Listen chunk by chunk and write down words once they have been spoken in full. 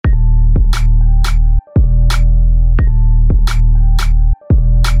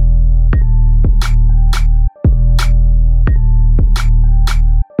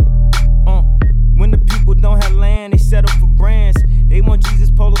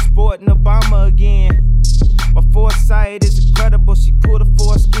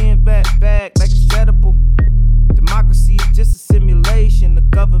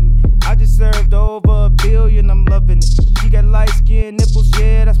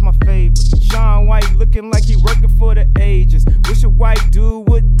my favorite. Sean White looking like he working for the ages. Wish a white dude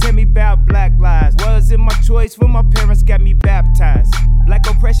would tell me about black lives. Wasn't my choice when my parents got me baptized. Black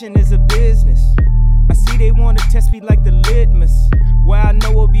oppression is a business. I see they wanna test me like the litmus. Well, I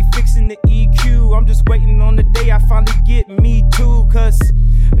know we'll be fixing the EQ. I'm just waiting on the day I finally get me too. Cause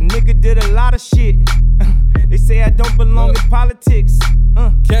a nigga did a lot of shit. They say I don't belong in politics.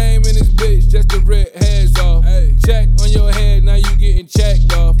 Came in this bitch just to rip heads off. Ay. Check on your head, now you getting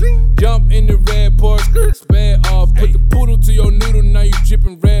checked off. Ding. Jump in the red Porsche, sped off. Put the poodle to your noodle, now you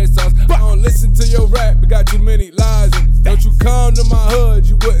dripping red sauce. I don't listen to your rap, we got too many lies in it. Don't you come to my hood,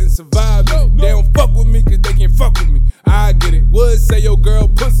 you wouldn't survive it. They don't fuck with me cause they can't fuck with me. I get it. Would say your girl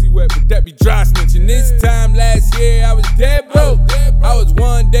pussy wet, but that be dry snitching. This time last year I was dead broke. I was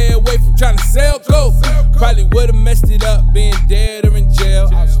one day away from trying to sell coke. Probably would've messed it up being dead or in jail.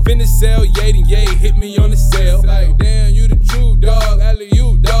 I was finna sell Yay, and Yay hit me on the sale. Like, damn, you the true dog,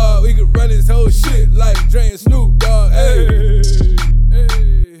 alley-oop dog. We could run this whole shit like Dre and Snoop Dogg. Hey,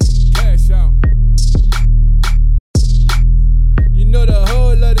 hey, cash out. You know the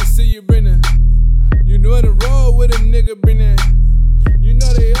whole love to see you bring it. You know the road with a nigga bring it. You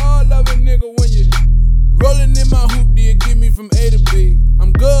know they all love a nigga when you rolling in my hoop, do you get me from A to B?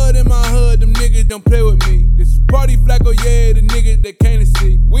 I'm good in my hood, them niggas don't play with me. This is Party Flacco, yeah, the niggas they can't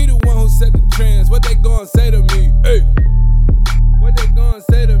see. We the one who set the trends, what they gon' say to me? Hey, what they gon'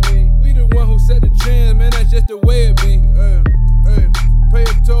 say to me? We the one who set the trends, man, that's just the way it be. Hey, pay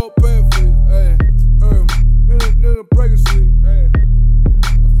a toll, pay a fee. Hey, nigga pregnancy. Hey,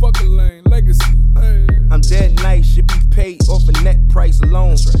 fuck a lane, legacy. Hey. I'm dead nice, should be paid off a net price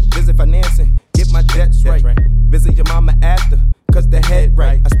alone. Right. Visit financing, get my debts right. Visit your mama after, cause the head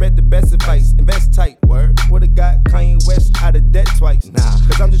right. I spread the best advice, invest tight. Word. Would've got Kanye West out of debt twice. Nah,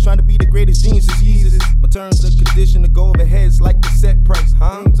 cause I'm just trying to be the greatest genius as Jesus. My terms of condition to go over heads like the set price.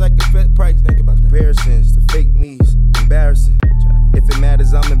 Seems like a Fed price. Think about the comparisons, the fake me's, embarrassing. If it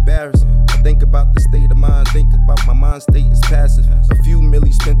matters, I'm embarrassed. I think about the state of mind, think about my mind state is passive.